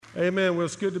Amen. Well,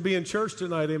 it's good to be in church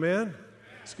tonight. Amen.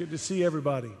 It's good to see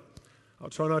everybody. I'll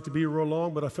try not to be real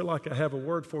long, but I feel like I have a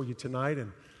word for you tonight,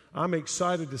 and I'm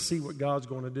excited to see what God's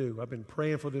going to do. I've been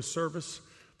praying for this service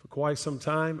for quite some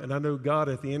time, and I know God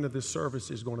at the end of this service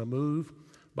is going to move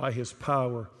by His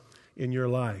power in your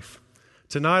life.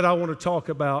 Tonight, I want to talk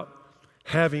about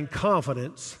having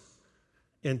confidence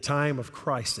in time of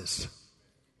crisis.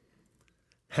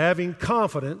 Having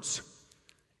confidence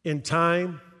in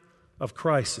time of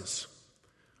crisis.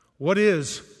 What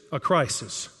is a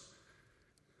crisis?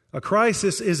 A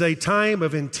crisis is a time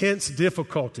of intense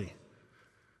difficulty.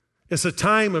 It's a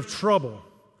time of trouble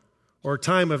or a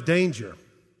time of danger.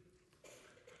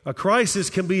 A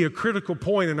crisis can be a critical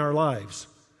point in our lives.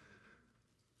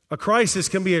 A crisis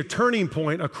can be a turning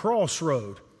point, a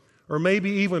crossroad, or maybe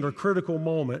even a critical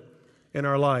moment in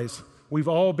our lives. We've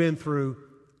all been through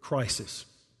crisis.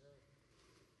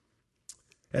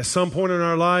 At some point in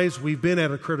our lives, we've been at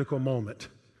a critical moment,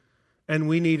 and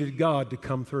we needed God to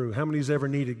come through. How many's ever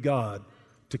needed God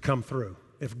to come through?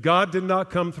 If God did not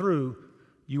come through,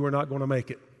 you were not going to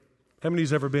make it. How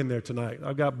many's ever been there tonight?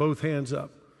 I've got both hands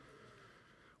up.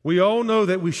 We all know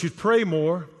that we should pray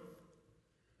more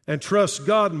and trust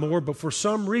God more, but for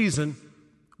some reason,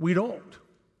 we don't.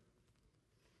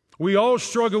 We all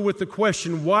struggle with the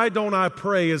question, why don't I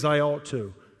pray as I ought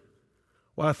to?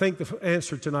 Well, I think the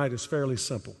answer tonight is fairly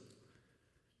simple.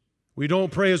 We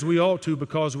don't pray as we ought to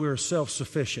because we are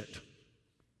self-sufficient.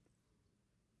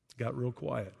 Got real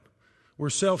quiet. We're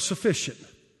self-sufficient.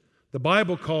 The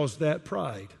Bible calls that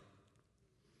pride.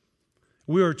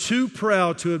 We are too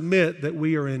proud to admit that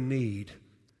we are in need.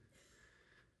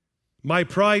 My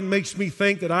pride makes me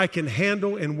think that I can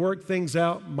handle and work things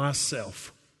out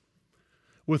myself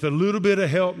with a little bit of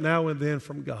help now and then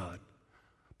from God.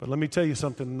 But let me tell you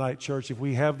something tonight, church. If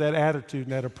we have that attitude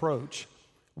and that approach,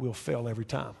 we'll fail every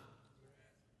time.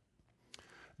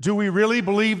 Do we really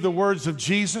believe the words of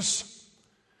Jesus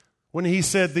when He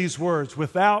said these words,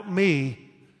 "Without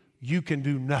me, you can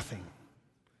do nothing"?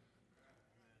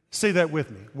 Say that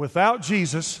with me. Without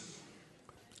Jesus,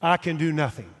 I can do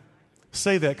nothing.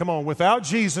 Say that. Come on. Without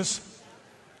Jesus,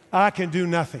 I can do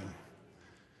nothing.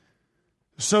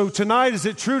 So tonight, is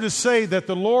it true to say that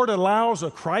the Lord allows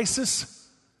a crisis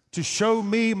to show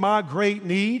me my great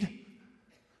need,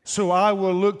 so I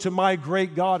will look to my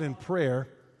great God in prayer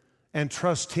and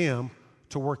trust Him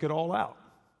to work it all out?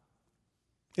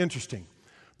 Interesting.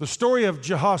 The story of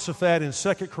Jehoshaphat in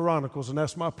 2 Chronicles, and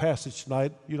that's my passage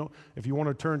tonight. If you want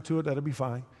to turn to it, that'll be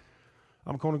fine.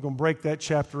 I'm going to break that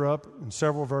chapter up in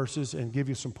several verses and give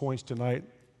you some points tonight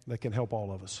that can help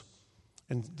all of us.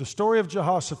 And the story of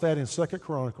Jehoshaphat in 2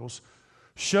 Chronicles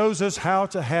shows us how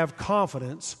to have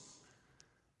confidence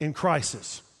in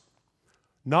crisis.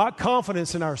 Not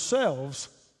confidence in ourselves,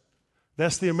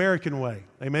 that's the American way,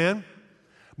 amen?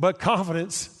 But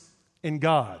confidence in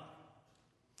God.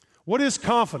 What is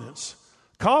confidence?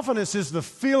 Confidence is the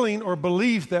feeling or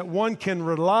belief that one can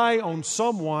rely on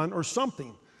someone or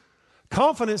something.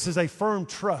 Confidence is a firm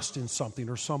trust in something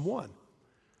or someone.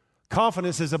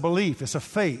 Confidence is a belief, it's a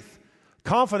faith.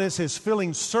 Confidence is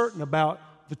feeling certain about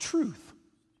the truth.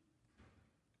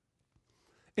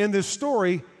 In this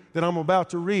story that I'm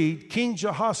about to read, King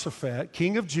Jehoshaphat,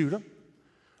 king of Judah,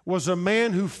 was a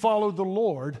man who followed the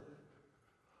Lord,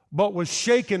 but was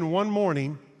shaken one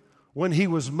morning when he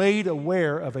was made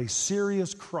aware of a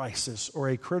serious crisis or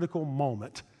a critical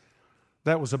moment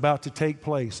that was about to take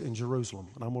place in Jerusalem.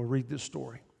 And I'm going to read this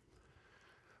story.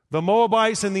 The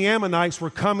Moabites and the Ammonites were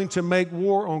coming to make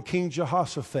war on King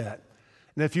Jehoshaphat.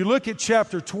 And if you look at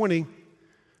chapter 20,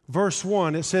 verse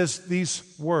 1, it says these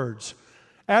words.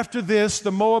 After this,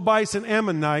 the Moabites and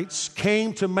Ammonites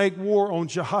came to make war on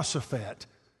Jehoshaphat.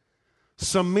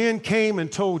 Some men came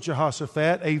and told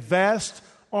Jehoshaphat, a vast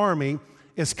army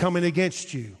is coming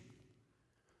against you.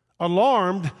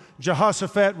 Alarmed,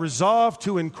 Jehoshaphat resolved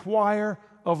to inquire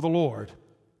of the Lord,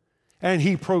 and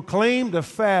he proclaimed a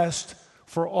fast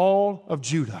for all of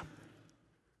Judah.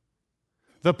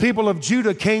 The people of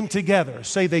Judah came together.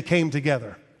 Say they came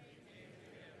together.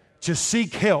 To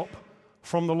seek help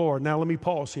from the Lord. Now let me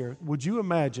pause here. Can you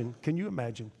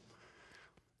imagine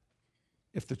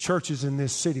if the churches in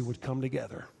this city would come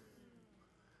together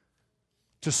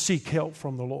to seek help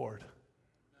from the Lord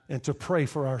and to pray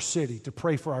for our city, to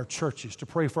pray for our churches, to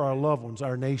pray for our loved ones,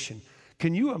 our nation?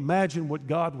 Can you imagine what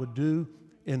God would do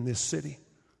in this city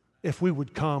if we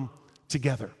would come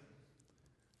together?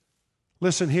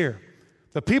 Listen here.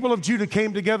 The people of Judah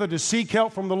came together to seek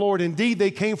help from the Lord. Indeed,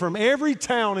 they came from every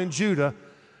town in Judah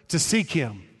to seek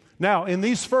Him. Now, in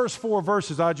these first 4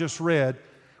 verses I just read,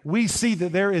 we see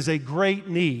that there is a great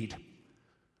need.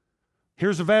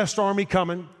 Here's a vast army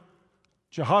coming.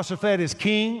 Jehoshaphat is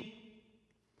king,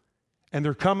 and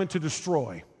they're coming to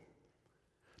destroy.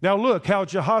 Now look how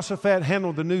Jehoshaphat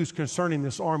handled the news concerning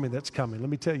this army that's coming. Let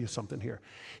me tell you something here.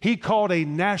 He called a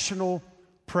national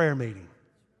prayer meeting.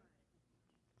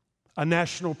 A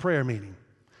national prayer meeting.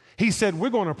 He said, we're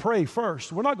going to pray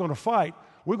first. We're not going to fight.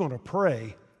 We're going to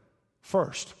pray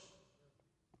first.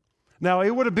 Now, it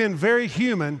would have been very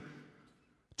human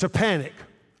to panic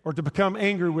or to become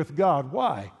angry with God.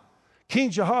 Why? King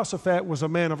Jehoshaphat was a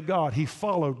man of God. He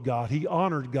followed God. He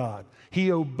honored God.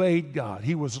 He obeyed God.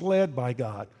 He was led by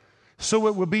God. So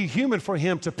it would be human for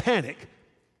him to panic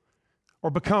or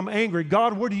become angry.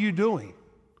 God, what are you doing?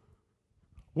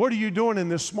 What are you doing in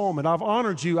this moment? I've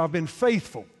honored you. I've been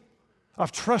faithful.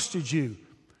 I've trusted you.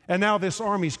 And now this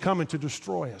army's coming to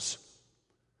destroy us.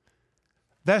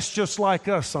 That's just like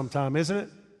us sometimes, isn't it?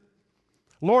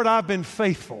 Lord, I've been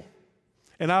faithful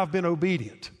and I've been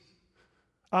obedient.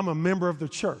 I'm a member of the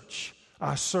church.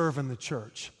 I serve in the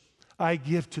church. I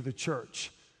give to the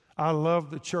church. I love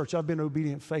the church. I've been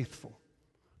obedient, faithful.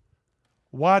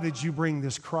 Why did you bring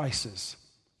this crisis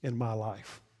in my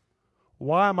life?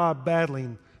 Why am I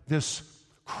battling this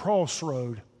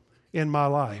crossroad in my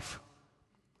life?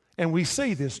 And we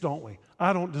say this, don't we?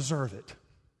 I don't deserve it.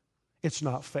 It's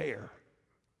not fair.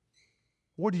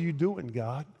 What are you doing,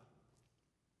 God?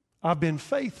 I've been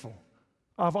faithful.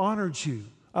 I've honored you.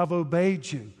 I've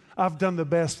obeyed you. I've done the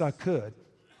best I could.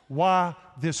 Why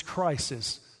this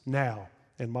crisis now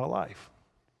in my life?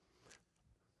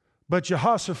 But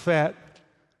Jehoshaphat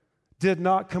did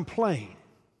not complain.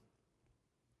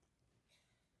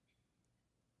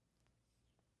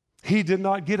 He did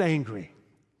not get angry.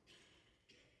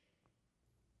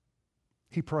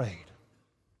 He prayed.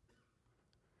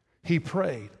 He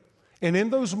prayed. And in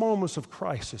those moments of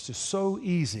crisis, it's so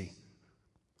easy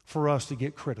for us to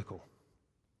get critical.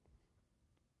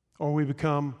 Or we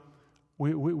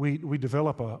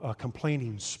develop a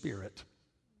complaining spirit.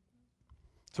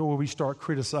 So where we start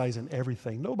criticizing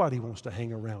everything. Nobody wants to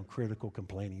hang around critical,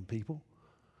 complaining people.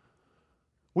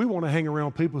 We want to hang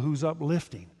around people who's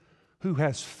uplifting, who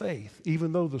has faith.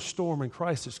 Even though the storm and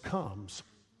crisis comes,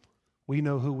 we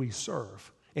know who we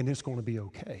serve, and it's going to be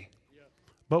okay.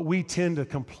 But we tend to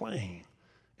complain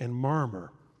and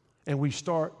murmur, and we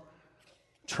start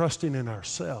trusting in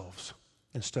ourselves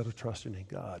instead of trusting in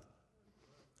God.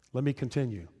 Let me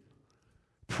continue.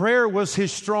 Prayer was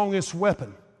his strongest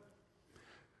weapon.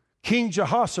 King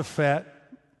Jehoshaphat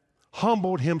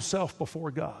humbled himself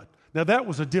before God. Now, that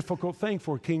was a difficult thing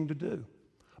for a king to do.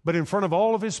 But in front of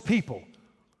all of his people,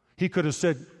 he could have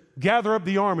said, gather up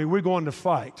the army, we're going to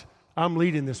fight. I'm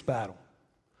leading this battle.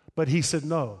 But he said,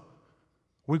 no,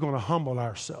 we're going to humble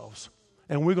ourselves.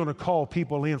 And we're going to call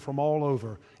people in from all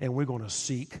over, and we're going to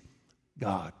seek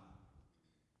God.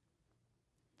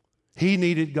 He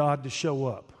needed God to show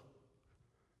up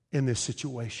in this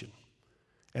situation.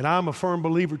 And I'm a firm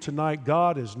believer tonight,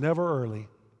 God is never early.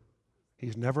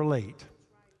 He's never late.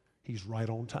 He's right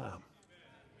on time.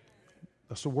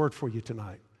 That's a word for you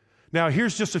tonight. Now,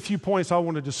 here's just a few points I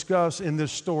want to discuss in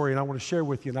this story, and I want to share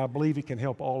with you, and I believe it can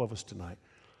help all of us tonight.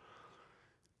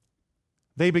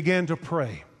 They began to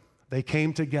pray. They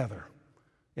came together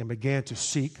and began to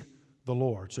seek the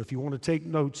Lord. So if you want to take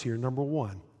notes here, number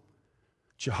one,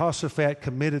 Jehoshaphat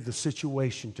committed the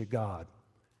situation to God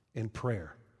in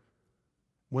prayer.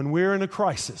 When we're in a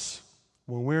crisis,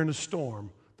 when we're in a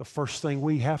storm, the first thing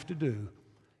we have to do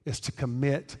is to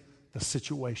commit the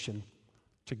situation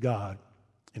to God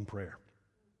in prayer.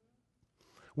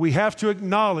 We have to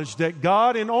acknowledge that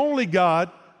God and only God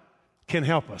can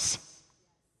help us.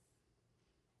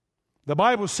 The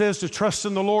Bible says to trust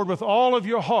in the Lord with all of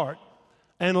your heart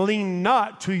and lean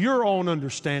not to your own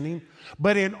understanding,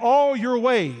 but in all your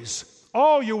ways,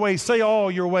 say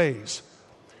all your ways,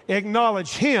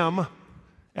 acknowledge Him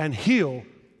and He'll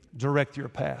direct your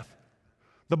path.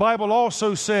 The Bible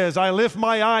also says, I lift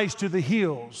my eyes to the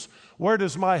hills. Where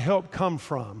does my help come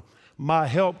from? My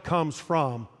help comes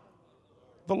from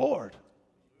the Lord.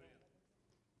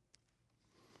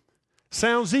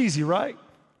 Sounds easy, right?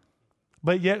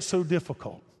 But yet so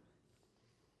difficult.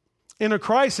 In a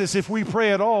crisis, if we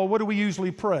pray at all, what do we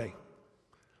usually pray?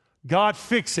 God,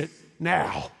 fix it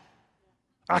now.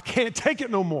 I can't take it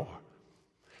no more.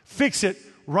 Fix it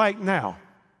right now.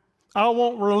 I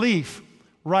want relief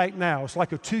right now. It's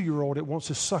like a 2-year-old that wants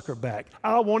his sucker back.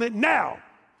 I want it now.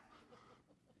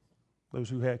 Those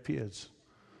who have kids.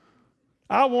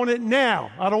 I want it now.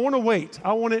 I don't want to wait.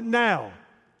 I want it now.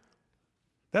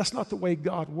 That's not the way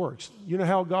God works. You know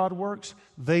how God works?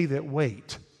 They that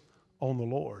wait on the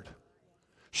Lord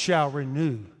shall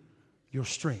renew your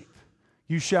strength.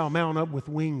 You shall mount up with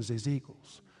wings as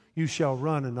eagles. You shall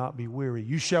run and not be weary.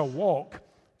 You shall walk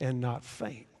and not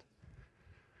faint.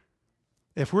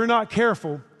 If we're not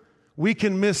careful, we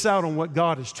can miss out on what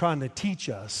God is trying to teach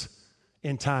us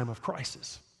in time of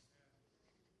crisis.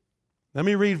 Let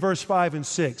me read verse 5 and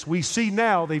 6. We see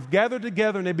now they've gathered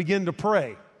together and they begin to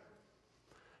pray.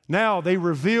 Now they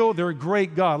reveal their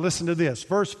great God. Listen to this,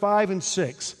 verse 5 and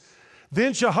 6.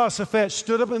 Then Jehoshaphat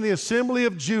stood up in the assembly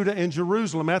of Judah and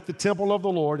Jerusalem at the temple of the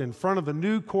Lord in front of the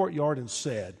new courtyard and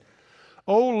said,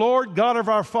 O Lord God of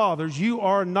our fathers,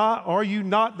 are you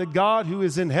not the God who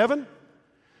is in heaven?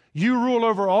 You rule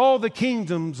over all the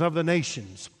kingdoms of the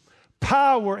nations.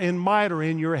 Power and might are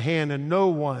in your hand, and no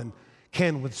one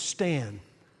can withstand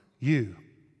you.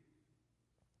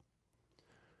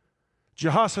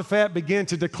 Jehoshaphat began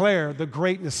to declare the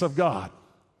greatness of God.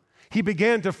 He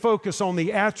began to focus on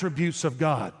the attributes of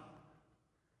God.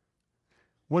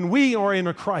 When we are in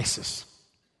a crisis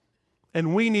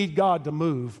and we need God to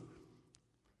move,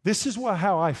 this is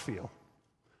how I feel.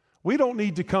 We don't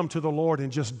need to come to the Lord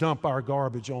and just dump our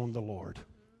garbage on the Lord.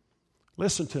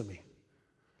 Listen to me.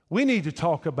 We need to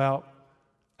talk about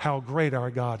how great our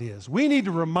God is. We need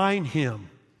to remind Him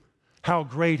how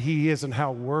great He is and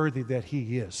how worthy that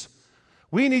He is.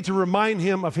 We need to remind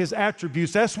Him of His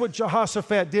attributes. That's what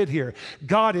Jehoshaphat did here.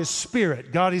 God is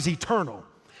spirit. God is eternal.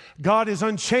 God is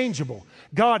unchangeable.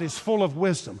 God is full of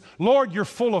wisdom. Lord, you're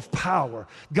full of power.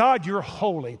 God, you're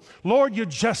holy. Lord, you're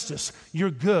justice.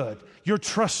 You're good. You're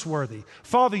trustworthy.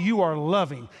 Father, you are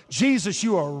loving. Jesus,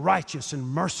 you are righteous and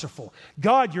merciful.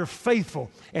 God, you're faithful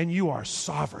and you are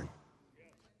sovereign.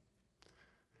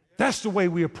 That's the way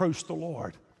we approach the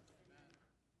Lord.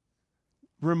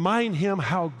 Remind Him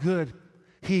how good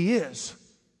He is,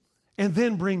 and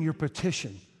then bring your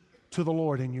petition to the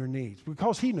Lord in your needs,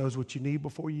 because He knows what you need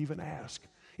before you even ask.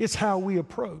 It's how we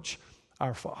approach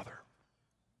our Father.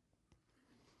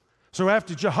 So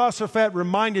after Jehoshaphat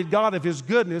reminded God of His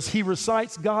goodness, he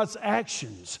recites God's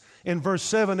actions in verse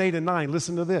 7, 8, and 9.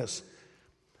 Listen to this.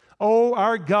 Oh,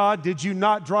 our God, did you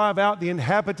not drive out the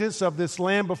inhabitants of this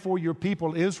land before your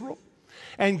people Israel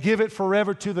and give it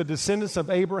forever to the descendants of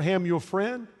Abraham, your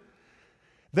friend?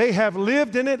 They have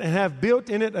lived in it and have built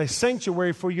in it a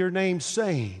sanctuary for your name,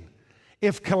 saying,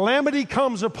 if calamity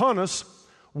comes upon us,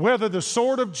 whether the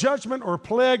sword of judgment or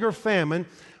plague or famine,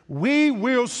 we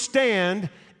will stand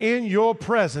in your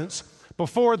presence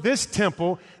before this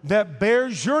temple that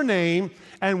bears your name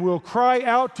and will cry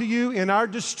out to you in our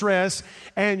distress,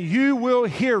 and you will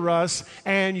hear us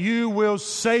and you will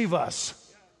save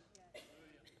us.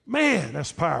 Man,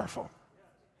 that's powerful.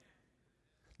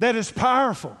 That is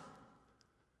powerful.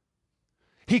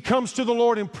 He comes to the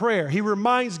Lord in prayer. He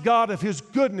reminds God of His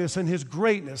goodness and His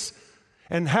greatness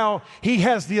and how He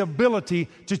has the ability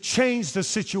to change the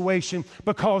situation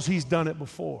because He's done it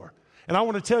before. And I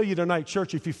want to tell you tonight,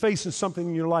 church, if you're facing something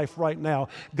in your life right now,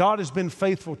 God has been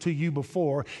faithful to you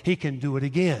before. He can do it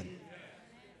again.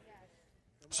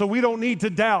 So we don't need to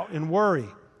doubt and worry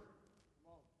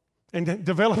and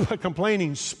develop a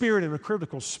complaining spirit and a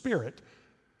critical spirit.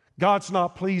 God's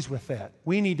not pleased with that.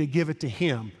 We need to give it to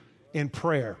Him in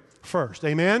prayer first.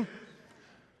 Amen?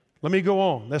 Let me go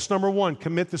on. That's number one,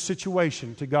 commit the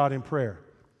situation to God in prayer.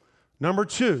 Number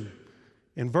two,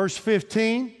 in verse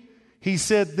 15, he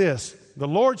said this. The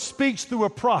Lord speaks through a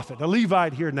prophet, a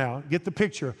Levite here now. Get the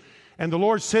picture. And the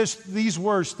Lord says these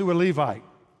words through a Levite,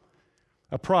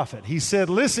 a prophet. He said,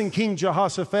 listen, King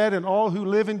Jehoshaphat and all who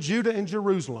live in Judah and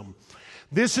Jerusalem.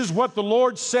 This is what the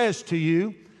Lord says to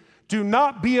you. Do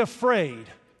not be afraid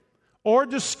or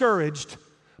discouraged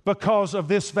because of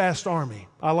this vast army.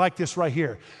 I like this right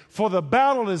here. For the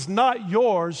battle is not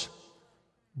yours,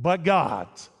 but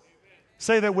God's.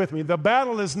 Say that with me. The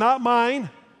battle is not mine.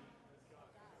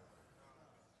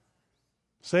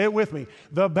 Say it with me.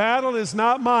 The battle is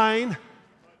not mine,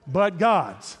 but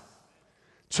God's.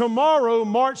 Tomorrow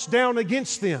march down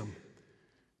against them.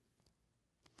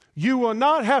 You will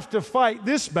not have to fight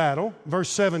this battle, verse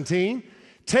 17.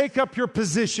 Take up your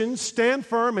position, stand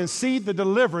firm, and see the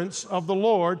deliverance of the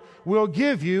Lord will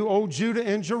give you, O Judah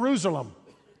and Jerusalem.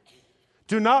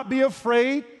 Do not be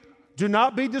afraid. Do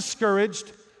not be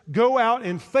discouraged. Go out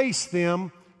and face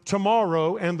them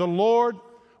tomorrow, and the Lord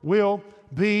will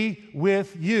be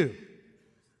with you.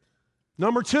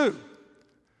 Number two,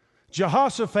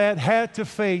 Jehoshaphat had to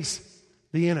face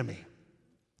the enemy.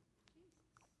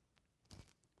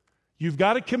 You've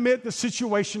got to commit the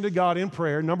situation to God in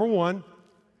prayer. Number one,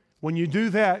 when you do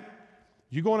that,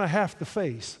 you're going to have to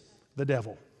face the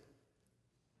devil.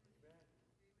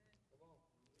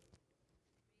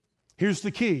 Here's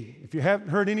the key. If you haven't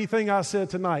heard anything I said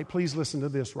tonight, please listen to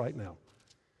this right now.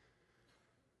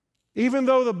 Even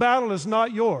though the battle is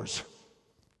not yours,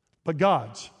 but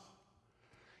God's.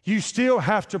 You still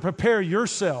have to prepare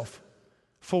yourself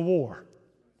for war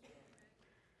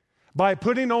by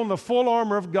putting on the full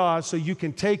armor of God so you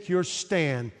can take your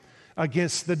stand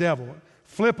against the devil.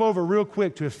 Flip over real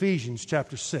quick to Ephesians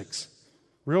chapter 6.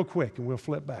 Real quick, and we'll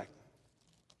flip back.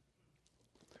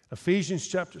 Ephesians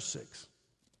chapter 6.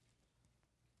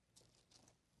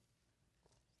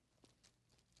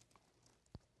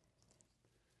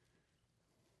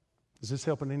 Is this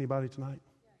helping anybody tonight?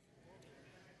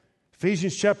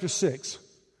 Ephesians chapter 6.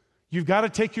 You've got to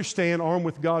take your stand armed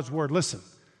with God's word. Listen,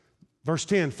 verse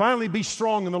 10. Finally, be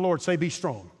strong in the Lord. Say, be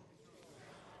strong.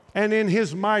 And in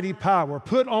his mighty power,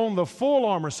 put on the full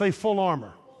armor. Say, full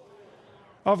armor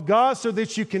of God, so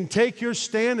that you can take your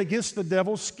stand against the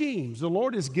devil's schemes. The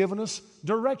Lord has given us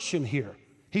direction here.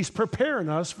 He's preparing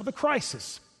us for the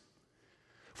crisis.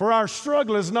 For our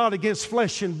struggle is not against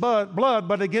flesh and blood,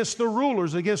 but against the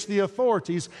rulers, against the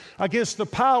authorities, against the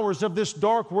powers of this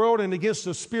dark world, and against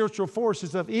the spiritual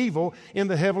forces of evil in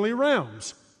the heavenly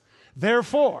realms.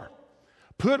 Therefore,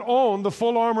 put on the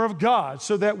full armor of God,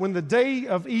 so that when the day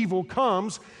of evil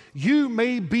comes, you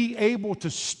may be able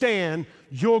to stand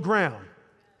your ground.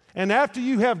 And after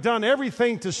you have done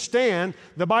everything to stand,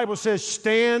 the Bible says,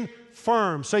 stand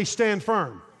firm. Say, stand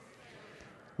firm.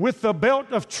 With the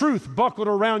belt of truth buckled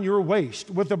around your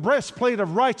waist, with the breastplate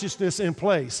of righteousness in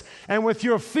place, and with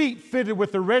your feet fitted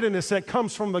with the readiness that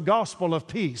comes from the gospel of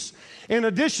peace. In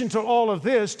addition to all of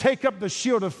this, take up the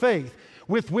shield of faith,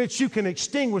 with which you can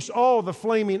extinguish all the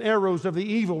flaming arrows of the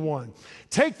evil one.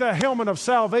 Take the helmet of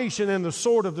salvation and the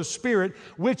sword of the Spirit,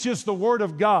 which is the word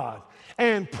of God,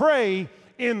 and pray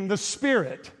in the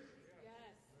Spirit.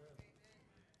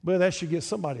 But that should get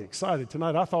somebody excited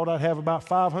tonight. I thought I'd have about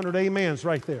 500 amens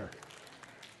right there.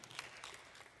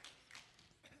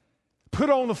 Put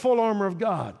on the full armor of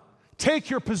God. Take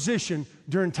your position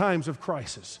during times of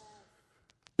crisis.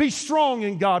 Be strong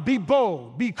in God. Be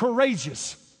bold. Be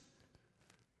courageous.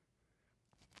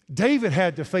 David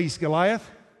had to face Goliath.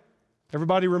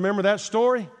 Everybody remember that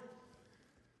story?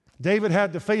 David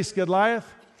had to face Goliath.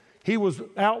 He was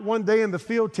out one day in the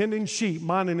field tending sheep,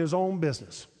 minding his own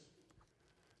business.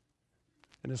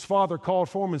 And his father called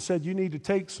for him and said, you need to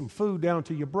take some food down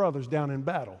to your brothers down in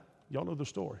battle. Y'all know the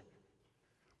story.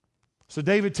 So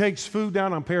David takes food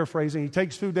down, I'm paraphrasing, he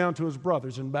takes food down to his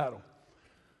brothers in battle.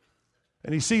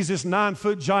 And he sees this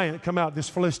 9-foot giant come out, this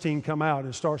Philistine come out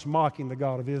and starts mocking the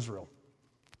God of Israel.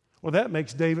 Well, that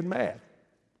makes David mad.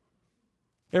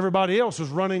 Everybody else was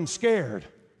running scared.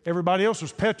 Everybody else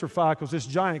was petrified because this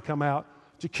giant come out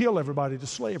to kill everybody, to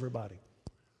slay everybody.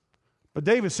 But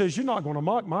David says, you're not going to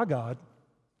mock my God.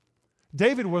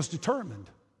 David was determined.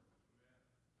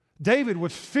 David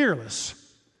was fearless.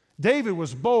 David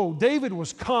was bold. David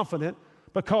was confident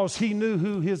because he knew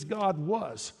who his God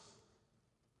was.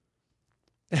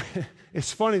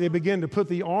 It's funny, they begin to put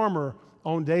the armor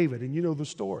on David, and you know the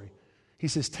story. He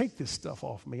says, take this stuff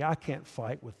off me. I can't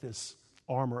fight with this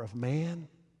armor of man.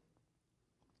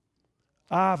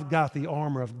 I've got the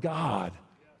armor of God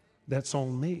that's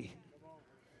on me.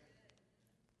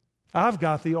 I've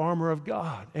got the armor of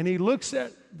God. And he looks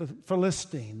at the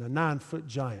Philistine, the 9-foot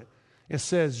giant, and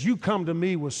says, you come to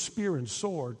me with spear and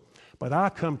sword, but I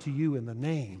come to you in the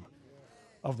name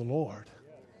of the Lord.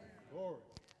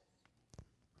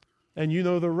 And you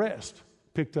know the rest.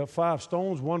 Picked up 5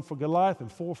 stones, 1 for Goliath and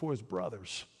 4 for his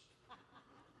brothers.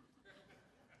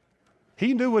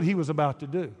 He knew what he was about to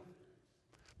do.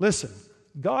 Listen,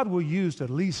 God will use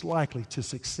the least likely to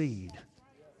succeed.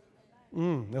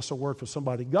 That's a word for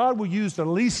somebody. God will use the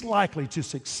least likely to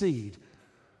succeed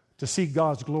to see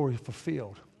God's glory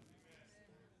fulfilled.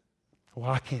 Well,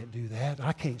 I can't do that.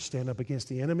 I can't stand up against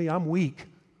the enemy. I'm weak.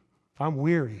 I'm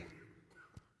weary.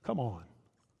 Come on.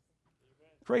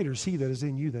 Greater is he that is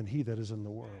in you than he that is in the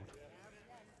world.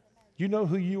 You know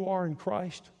who you are in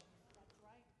Christ?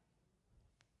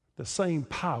 The same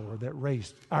power that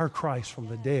raised our Christ from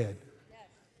the dead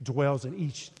dwells in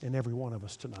each and every one of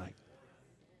us tonight.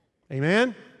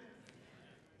 Amen?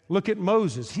 Look at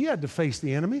Moses. He had to face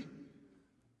the enemy.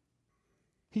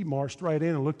 He marched right in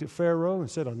and looked at Pharaoh and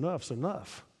said, enough's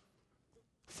enough.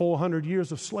 400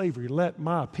 years of slavery, let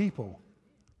my people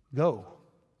go.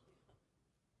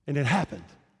 And it happened.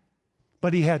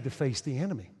 But he had to face the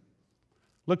enemy.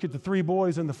 Look at the 3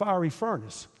 boys in the fiery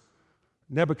furnace.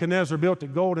 Nebuchadnezzar built a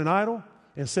golden idol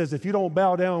and says, if you don't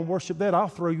bow down and worship that, I'll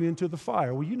throw you into the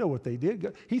fire. Well, you know what they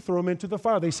did. He threw them into the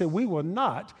fire. They said, we will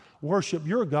not worship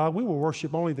your God. We will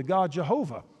worship only the God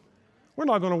Jehovah. We're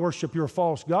not going to worship your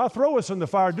false God. Throw us in the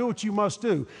fire. Do what you must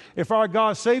do. If our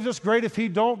God saves us, great. If he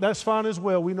don't, that's fine as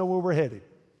well. We know where we're headed.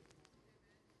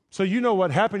 So you know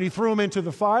what happened. He threw them into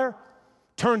the fire.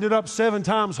 turned it up 7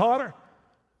 times hotter.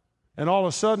 And all of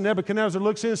a sudden, Nebuchadnezzar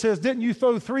looks in and says, didn't you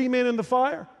throw 3 men in the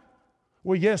fire?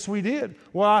 Well, yes, we did.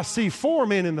 Well, I see 4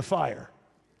 men in the fire.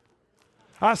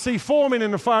 I see 4 men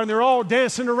in the fire, and they're all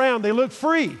dancing around. They look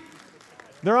free.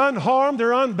 They're unharmed.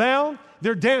 They're unbound.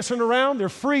 They're dancing around. They're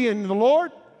free in the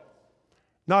Lord.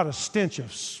 Not a stench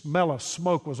of smell of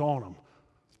smoke was on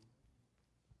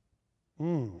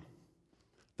them.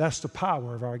 That's the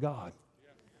power of our God.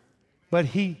 But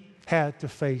he had to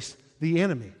face the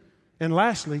enemy. And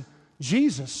lastly,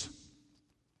 Jesus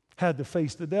had to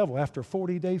face the devil. After a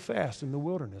 40-day fast in the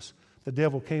wilderness, the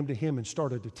devil came to him and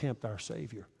started to tempt our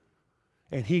Savior.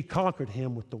 And he conquered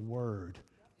him with the word.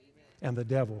 And the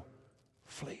devil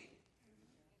flee.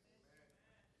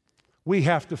 We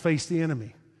have to face the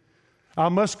enemy. I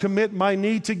must commit my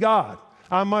need to God.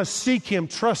 I must seek him,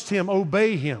 trust him,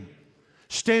 obey him.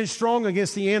 Stand strong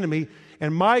against the enemy,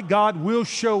 and my God will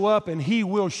show up and he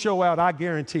will show out. I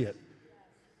guarantee it.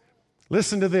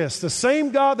 Listen to this. The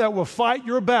same God that will fight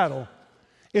your battle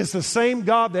is the same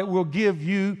God that will give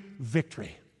you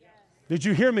victory. Did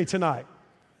you hear me tonight?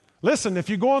 Listen, if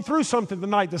you're going through something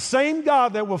tonight, the same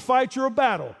God that will fight your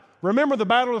battle, remember the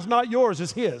battle is not yours,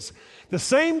 it's his. The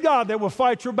same God that will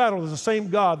fight your battle is the same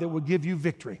God that will give you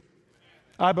victory.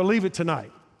 I believe it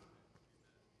tonight.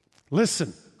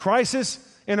 Listen, crisis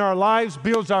in our lives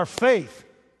builds our faith.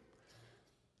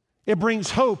 It brings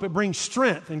hope, it brings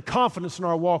strength and confidence in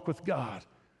our walk with God.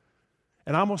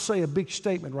 And I'm going to say a big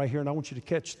statement right here, and I want you to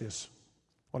catch this,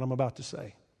 what I'm about to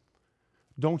say.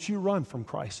 Don't you run from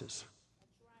crisis.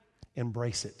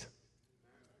 Embrace it.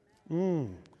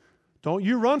 Don't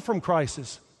you run from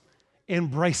crisis.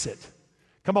 Embrace it.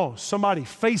 Come on, somebody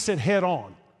face it head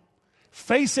on.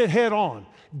 Face it head on.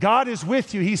 God is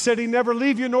with you. He said he'd never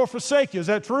leave you nor forsake you. Is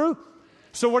that true?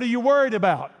 So what are you worried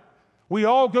about? We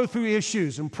all go through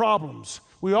issues and problems.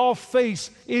 We all face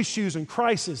issues and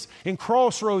crises and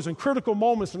crossroads and critical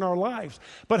moments in our lives.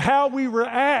 But how we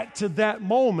react to that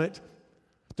moment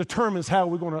determines how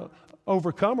we're going to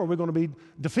overcome or we're going to be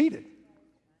defeated.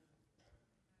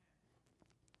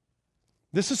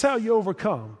 This is how you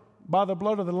overcome, by the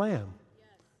blood of the Lamb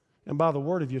and by the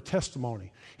word of your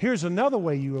testimony. Here's another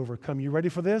way you overcome. You ready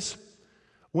for this?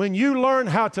 When you learn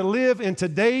how to live in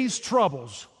today's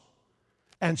troubles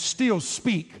and still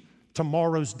speak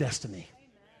tomorrow's destiny.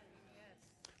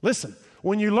 Listen,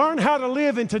 when you learn how to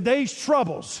live in today's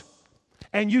troubles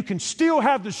and you can still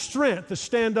have the strength to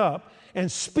stand up and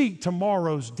speak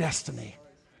tomorrow's destiny.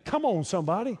 Come on,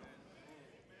 somebody.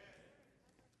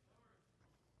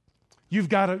 You're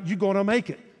going to make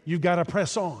it. You've got to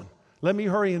press on. Let me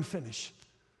hurry and finish.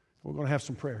 We're going to have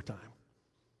some prayer time.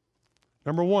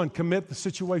 Number 1, commit the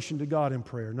situation to God in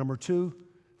prayer. Number 2,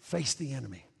 face the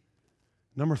enemy.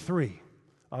 Number 3,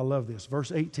 I love this.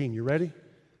 Verse 18, you ready?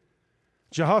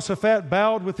 Jehoshaphat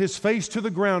bowed with his face to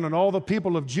the ground, and all the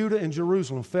people of Judah and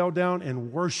Jerusalem fell down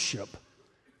and worshiped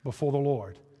before the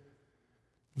Lord.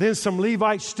 Then some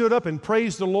Levites stood up and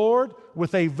praised the Lord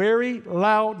with a very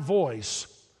loud voice.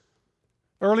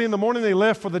 Early in the morning they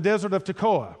left for the desert of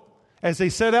Tekoa. As they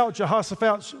set out,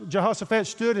 Jehoshaphat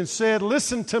stood and said,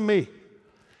 "Listen to me,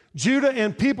 Judah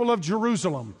and people of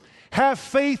Jerusalem. Have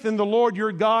faith in the Lord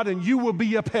your God and you will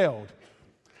be upheld.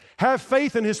 Have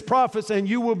faith in his prophets and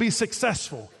you will be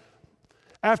successful."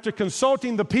 After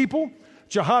consulting the people,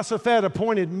 Jehoshaphat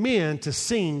appointed men to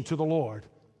sing to the Lord.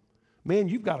 Man,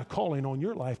 you've got a calling on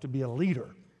your life to be a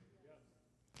leader.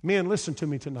 Man, listen to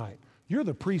me tonight. You're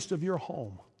the priest of your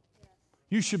home.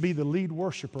 You should be the lead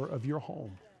worshiper of your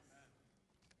home.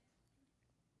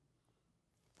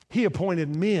 He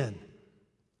appointed men.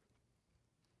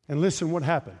 And listen what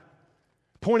happened.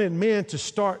 Appointed men to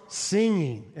start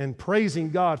singing and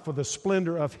praising God for the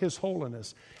splendor of his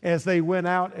holiness as they went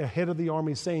out ahead of the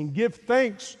army saying, "Give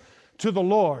thanks to the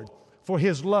Lord, for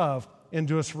his love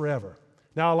endures forever."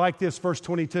 Now I like this, verse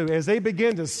 22. As they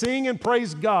began to sing and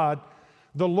praise God,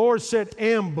 the Lord set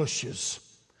ambushes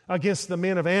against the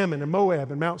men of Ammon and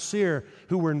Moab and Mount Seir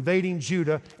who were invading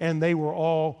Judah, and they were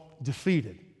all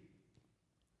defeated.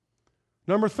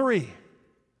 Number 3,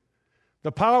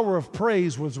 the power of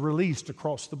praise was released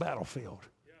across the battlefield.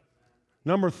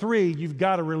 Number 3, you've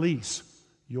got to release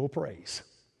your praise.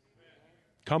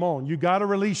 Come on, you've got to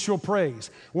release your praise.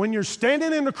 When you're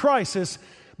standing in a crisis,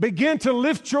 begin to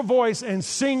lift your voice and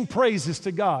sing praises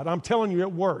to God. I'm telling you,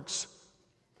 it works.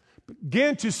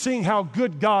 Begin to sing how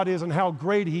good God is and how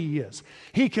great he is.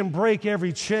 He can break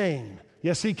every chain.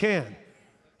 Yes, he can.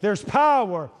 There's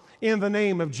power in the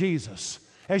name of Jesus.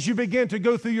 as you begin to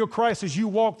go through your crisis, you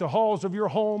walk the halls of your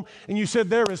home and you said,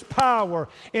 there is power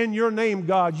in your name,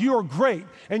 God. You are great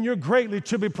and you're greatly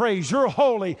to be praised. You're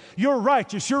holy, you're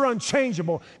righteous, you're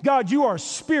unchangeable. God, you are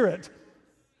spirit.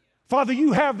 Father,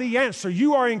 you have the answer.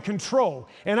 You are in control.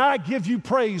 And I give you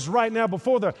praise right now.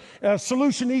 Before the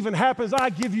solution even happens,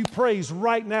 I give you praise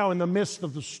right now in the midst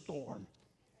of the storm.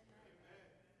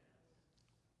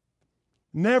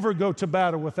 Never go to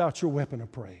battle without your weapon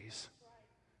of praise.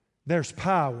 There's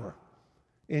power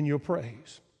in your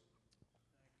praise.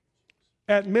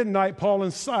 At midnight, Paul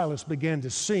and Silas began to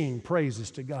sing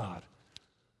praises to God.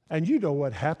 And you know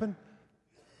what happened.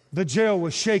 The jail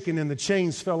was shaken and the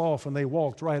chains fell off and they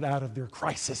walked right out of their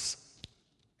crisis.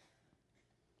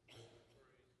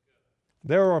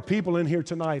 There are people in here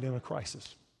tonight in a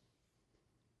crisis.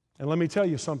 And let me tell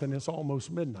you something, it's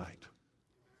almost midnight.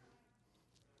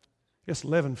 It's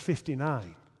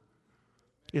 11:59.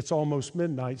 It's almost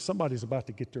midnight. Somebody's about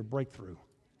to get their breakthrough.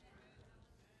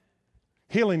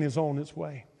 Healing is on its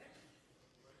way.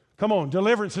 Come on,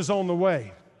 deliverance is on the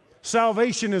way.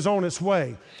 Salvation is on its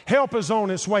way. Help is on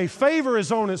its way. Favor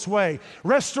is on its way.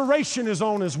 Restoration is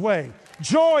on its way.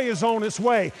 Joy is on its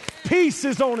way. Peace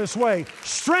is on its way.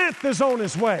 Strength is on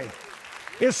its way.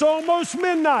 It's almost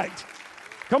midnight.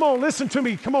 Come on, listen to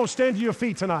me. Come on, stand to your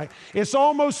feet tonight. It's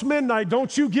almost midnight.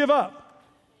 Don't you give up.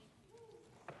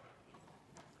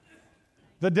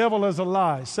 The devil is a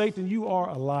lie. Satan, you are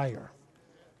a liar.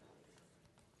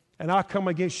 And I come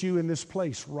against you in this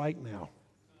place right now.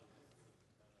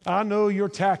 I know your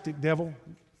tactic, devil.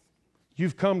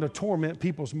 You've come to torment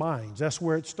people's minds. That's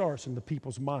where it starts, in the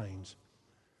people's minds.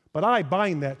 But I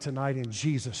bind that tonight in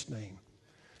Jesus' name.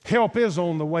 Help is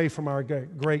on the way from our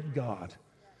great God.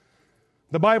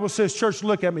 The Bible says, church,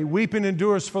 look at me. Weeping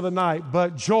endures for the night,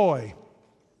 but joy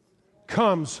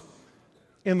comes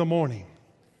in the morning.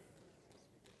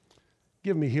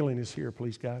 Give me healing is here,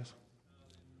 please, guys.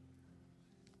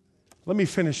 Let me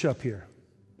finish up here.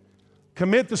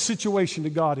 Commit the situation to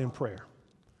God in prayer.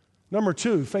 Number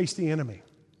 2, face the enemy.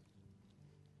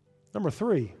 Number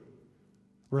 3,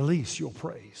 release your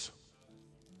praise.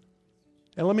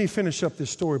 And let me finish up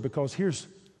this story because here's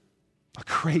a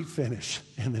great finish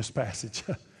in this passage.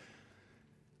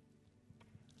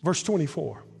 Verse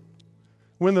 24.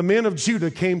 When the men of Judah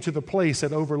came to the place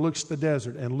that overlooks the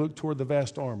desert and looked toward the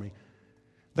vast army,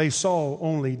 they saw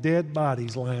only dead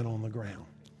bodies lying on the ground.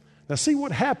 Now see,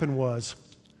 what happened was,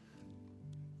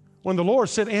 when the Lord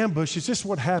said ambush, is this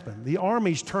what happened? The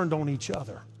armies turned on each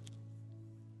other.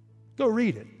 Go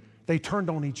read it. They turned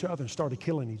on each other and started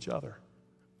killing each other.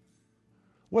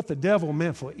 What the devil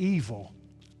meant for evil,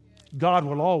 God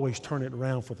will always turn it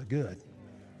around for the good.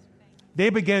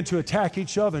 They began to attack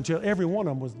each other until every one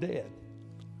of them was dead.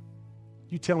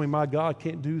 You tell me my God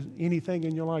can't do anything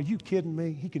in your life? You kidding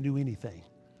me? He can do anything.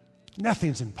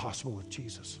 Nothing's impossible with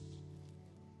Jesus.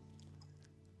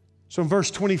 So in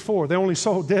verse 24, they only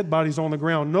saw dead bodies on the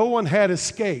ground. No one had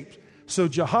escaped. So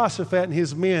Jehoshaphat and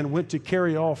his men went to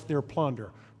carry off their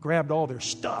plunder, grabbed all their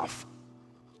stuff,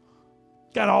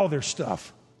 got all their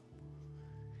stuff.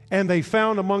 And they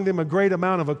found among them a great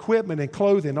amount of equipment and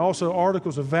clothing, also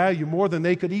articles of value, more than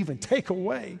they could even take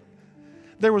away.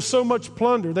 There was so much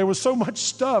plunder, there was so much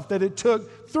stuff that it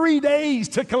took 3 days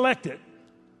to collect it.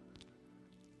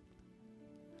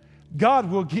 God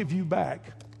will give you back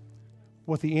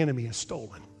what the enemy has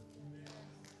stolen.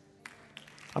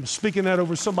 I'm speaking that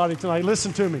over somebody tonight.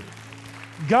 Listen to me.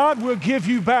 God will give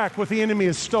you back what the enemy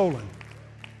has stolen.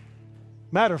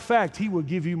 Matter of fact, He will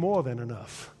give you more than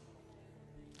enough.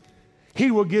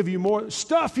 He will give you more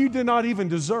stuff you did not even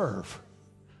deserve.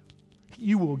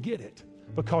 You will get it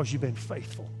because you've been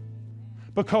faithful,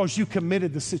 because you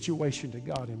committed the situation to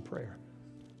God in prayer,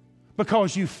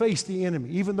 because you faced the enemy,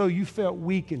 even though you felt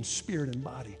weak in spirit and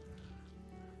body.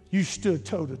 You stood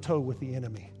toe to toe with the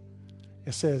enemy.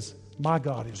 It says, my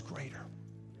God is greater.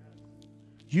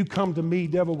 You come to me,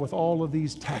 devil, with all of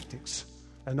these tactics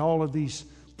and all of these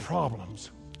problems,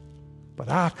 but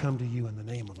I come to you in the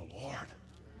name of the Lord.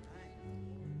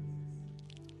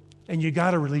 And you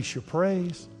got to release your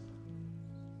praise.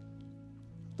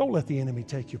 Don't let the enemy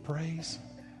take your praise.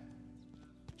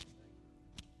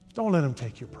 Don't let him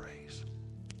take your praise.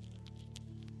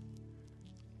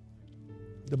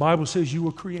 The Bible says you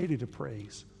were created to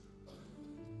praise,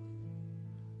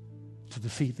 to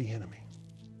defeat the enemy.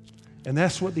 And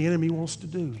that's what the enemy wants to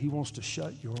do. He wants to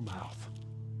shut your mouth,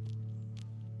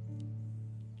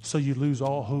 so you lose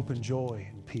all hope and joy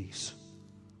and peace,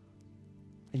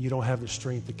 and you don't have the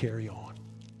strength to carry on.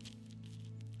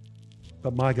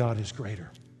 But my God is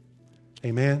greater.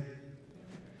 Amen.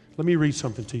 Let me read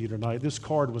something to you tonight. This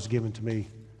card was given to me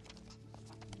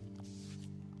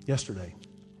yesterday.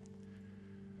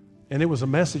 And it was a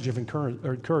message of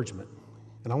encouragement.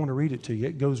 And I want to read it to you.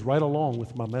 It goes right along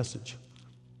with my message.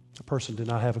 The person did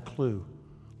not have a clue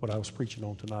what I was preaching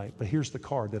on tonight. But here's the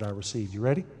card that I received. You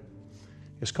ready?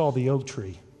 It's called the oak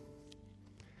tree.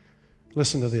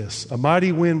 Listen to this. A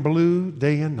mighty wind blew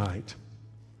day and night.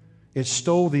 It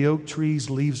stole the oak tree's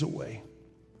leaves away,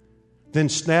 then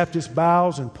snapped its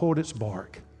boughs and pulled its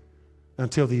bark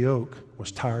until the oak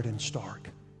was tired and stark.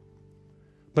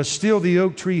 But still the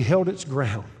oak tree held its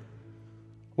ground,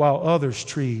 while other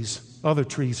trees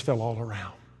fell all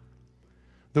around.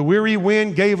 The weary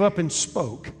wind gave up and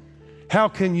spoke. How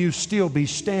can you still be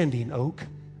standing, oak?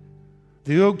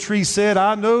 The oak tree said,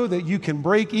 I know that you can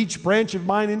break each branch of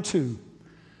mine in two,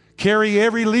 carry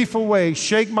every leaf away,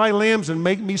 shake my limbs and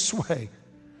make me sway.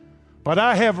 But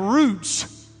I have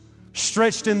roots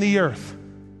stretched in the earth,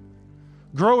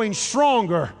 growing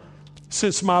stronger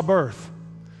since my birth.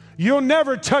 You'll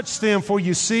never touch them, for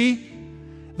you see,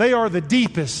 they are the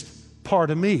deepest part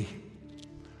of me.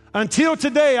 Until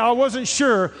today, I wasn't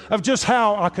sure of just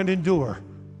how I could endure.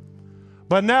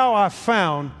 But now I've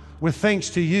found, with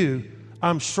thanks to you,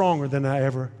 I'm stronger than I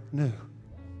ever knew.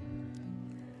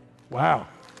 Wow.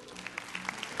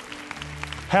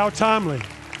 How timely.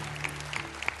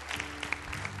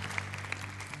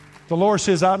 The Lord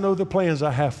says, I know the plans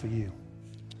I have for you.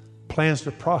 Plans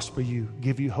to prosper you,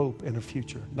 give you hope in a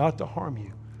future, not to harm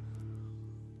you.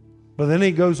 But then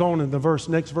he goes on in the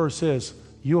next verse says,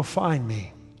 you'll find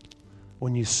me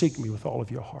when you seek me with all of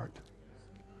your heart.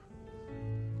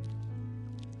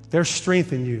 There's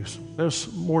strength in you.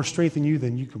 There's more strength in you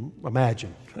than you can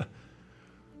imagine.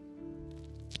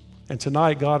 And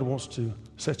tonight, God wants to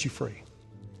set you free.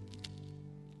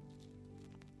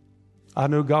 I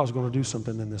know God's going to do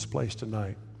something in this place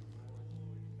tonight.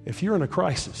 If you're in a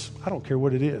crisis, I don't care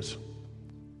what it is.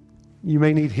 You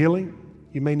may need healing.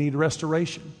 You may need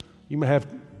restoration. You may have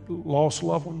lost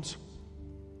loved ones.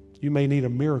 You may need a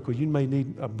miracle. You may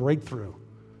need a breakthrough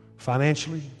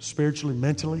financially, spiritually,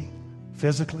 mentally,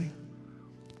 physically.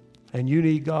 And you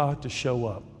need God to show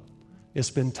up. It's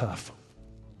been tough.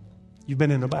 You've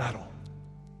been in a battle.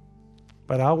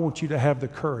 But I want you to have the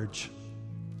courage.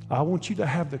 I want you to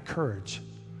have the courage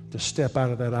to step out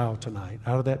of that aisle tonight,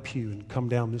 out of that pew, and come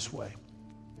down this way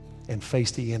and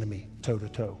face the enemy toe to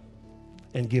toe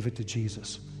and give it to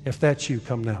Jesus. If that's you,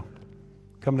 come now.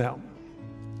 Come now.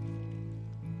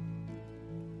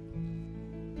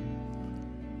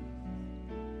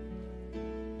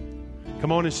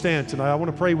 Come on and stand tonight. I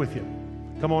want to pray with you.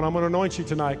 Come on, I'm going to anoint you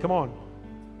tonight. Come on.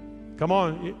 Come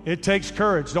on. It takes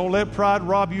courage. Don't let pride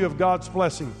rob you of God's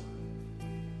blessing.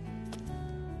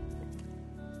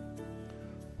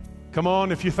 Come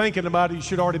on, if you're thinking about it, you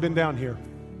should have already been down here.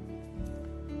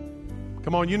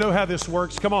 Come on, you know how this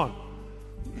works. Come on.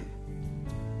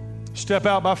 Step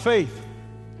out by faith.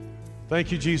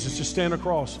 Thank you, Jesus. Just stand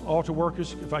across. Altar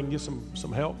workers, if I can get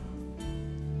some help.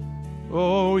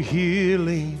 Oh,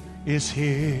 healing is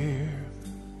here.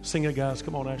 Sing it, guys.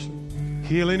 Come on, Ashley.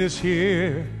 Healing is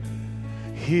here.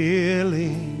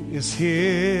 Healing is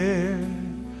here.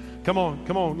 Come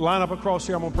on. Line up across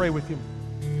here. I'm going to pray with you.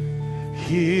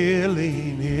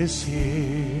 Healing is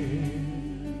here.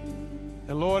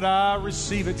 And Lord, I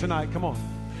receive it tonight. Come on.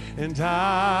 And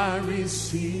I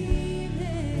receive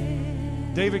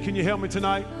it. David, can you help me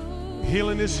tonight?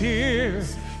 Healing is here.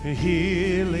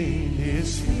 Healing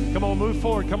is here. Come on, move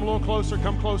forward. Come a little closer.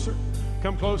 Come closer.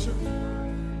 Come closer.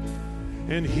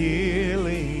 And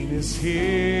healing is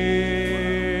here.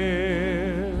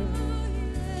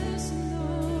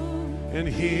 And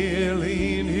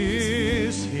healing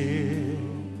is here.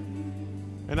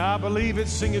 And I believe it.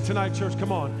 Sing it tonight, church.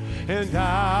 Come on. And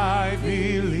I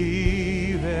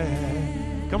believe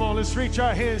it. Come on, let's reach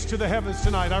our hands to the heavens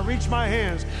tonight. I reach my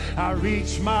hands. I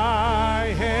reach my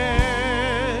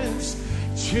hands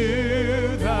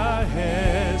to the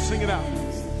heavens. Sing it out. I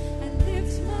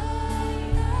lift my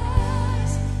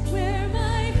eyes where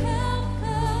my help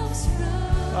comes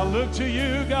from. I look to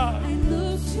you, God. I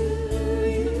look to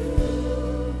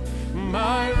you,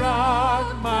 My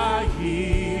rock, my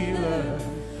healer.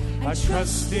 I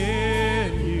trust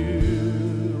in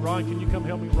you. Ron, can you come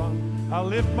help me, Ron? I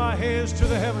lift my hands to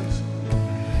the heavens.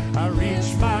 I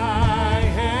reach my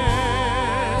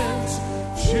hands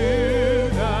to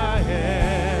the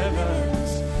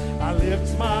heavens. I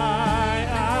lift my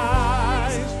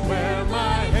eyes where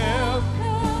my help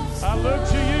comes. I look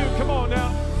to you. Come on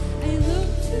now. I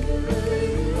look to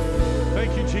you.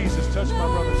 Thank you, Jesus. Touch my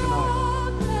brother tonight.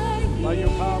 By your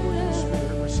power and your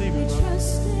spirit. Receive it, brother.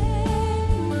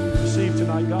 Receive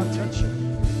tonight. God, touch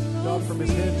him. God, from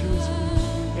his head to his feet.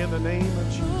 In the name of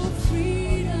Jesus.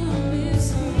 Freedom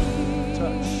is here.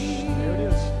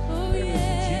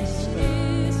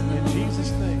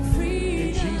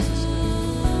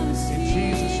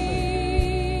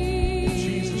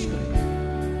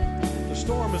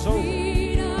 is over.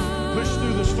 Push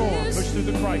through the storm. Push through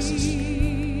the crisis.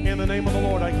 In the name of the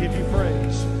Lord, I give you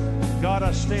praise. God,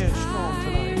 I stand strong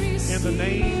tonight. In the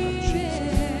name of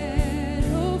Jesus.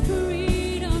 Oh,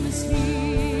 freedom is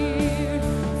here.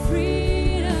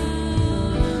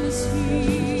 Freedom is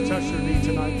here. Touch their need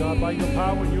tonight, God, by your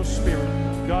power and your spirit.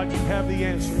 God, you have the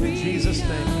answer in Jesus'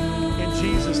 name. In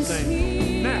Jesus'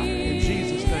 name. Now, in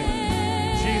Jesus' name.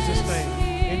 In Jesus' name.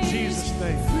 In Jesus'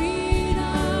 name.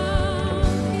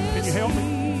 Can you help me?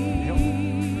 Help me.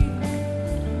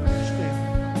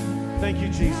 Stand. Thank you,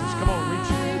 Jesus. Come on,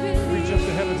 reach up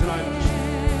to heaven tonight.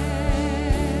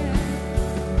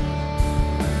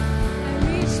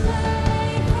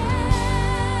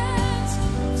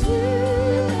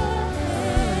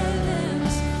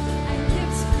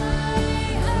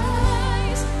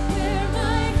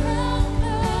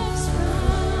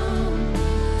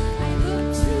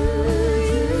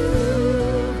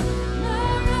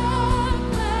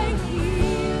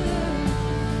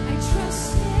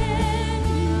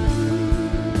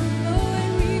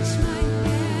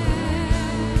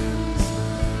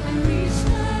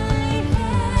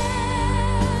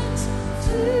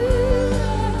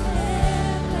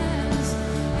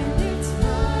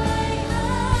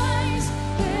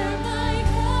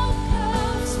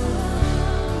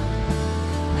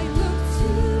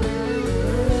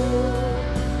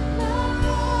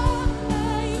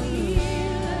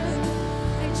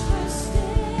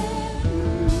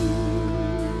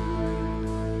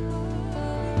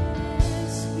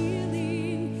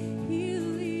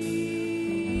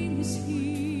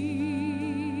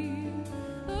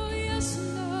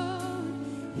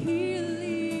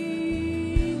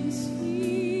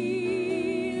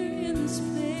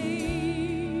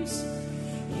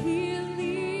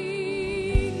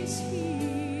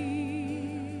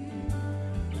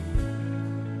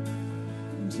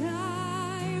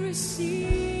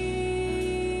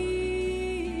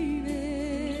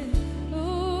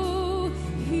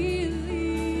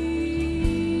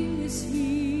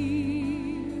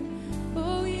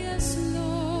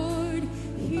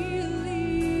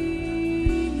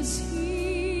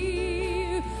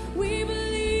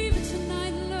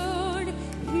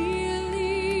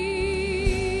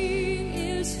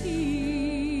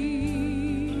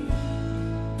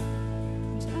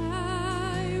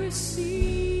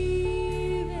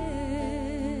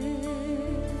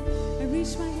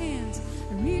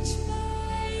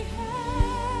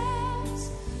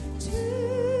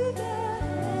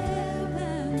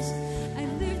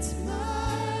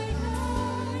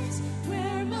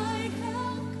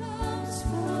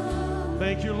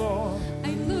 Thank you, Lord.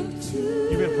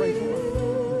 You've been prayed for.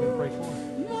 You've been prayed for.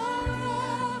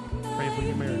 Praying for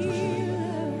your marriage.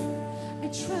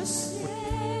 What's your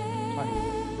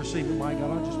name? Receive it, Mike.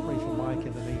 God, I just pray for Mike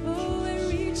in the name of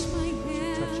Jesus.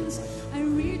 Touch him, Mike. I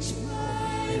reach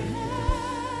my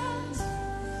hands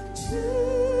to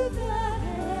the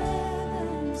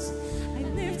heavens. I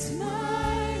lift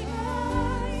my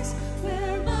eyes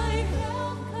where my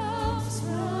help comes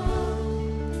from.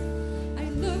 I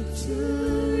look to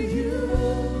you,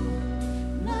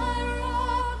 my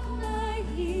rock, my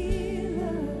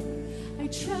healer. I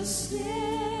trust in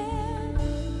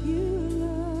you,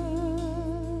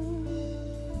 Lord.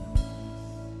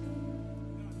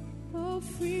 Oh,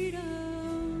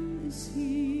 freedom is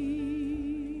here.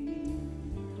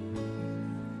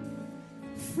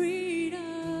 Freedom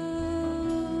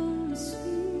is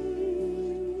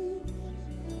here.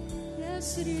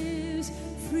 Yes, it is.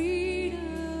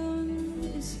 Freedom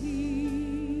is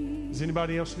here. Does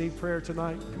anybody else need prayer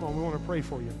tonight? Come on, we want to pray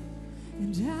for you.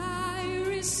 And I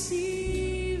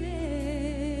receive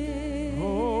it.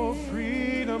 Oh,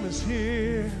 freedom is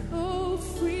here. Oh,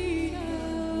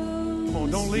 freedom. Come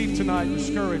on, don't leave tonight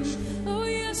discouraged. Oh,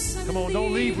 yes, I'm Come on,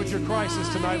 don't leave with your crisis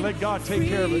tonight. Let God take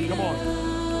care of it. Come on.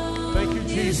 Thank you,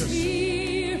 Jesus.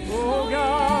 Oh,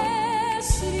 God.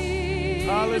 Yes, it is.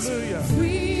 Hallelujah.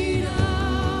 Freedom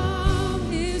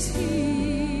is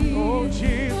here. Oh,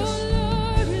 Jesus.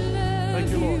 Oh, Lord, we love Thank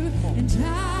you, Lord. Come on. And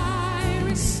I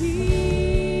receive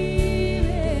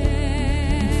it.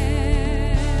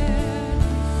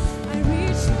 I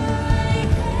reach my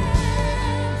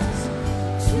hands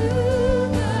to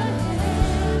the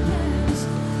heavens.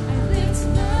 I lift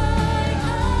my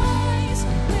eyes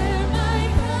where my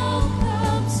help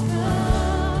comes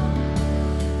from.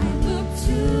 I look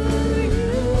to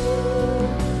you,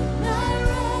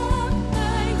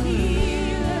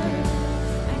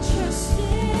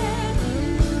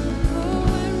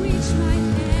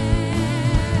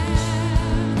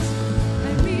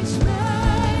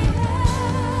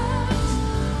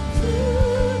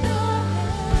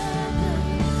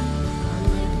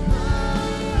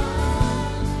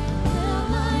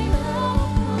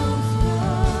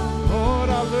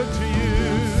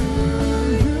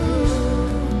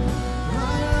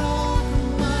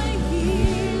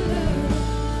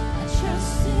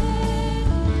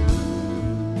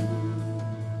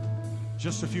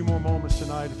 just a few more moments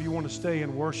tonight. If you want to stay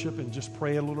and worship and just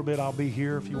pray a little bit, I'll be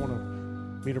here. If you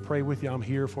want me to pray with you, I'm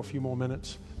here for a few more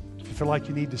minutes. If you feel like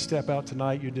you need to step out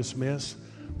tonight, you're dismissed.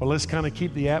 But let's kind of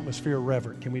keep the atmosphere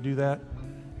reverent. Can we do that?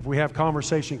 If we have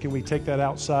conversation, can we take that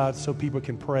outside so people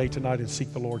can pray tonight and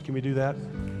seek the Lord? Can we do that?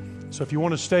 So if you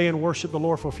want to stay and worship the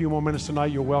Lord for a few more minutes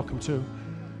tonight, you're welcome to.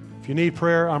 If you need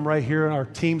prayer, I'm right here. Our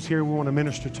team's here. We want to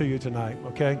minister to you tonight,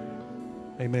 okay?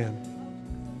 Amen.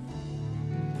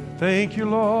 Thank you,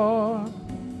 Lord.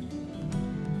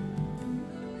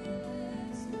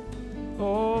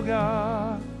 Oh, God.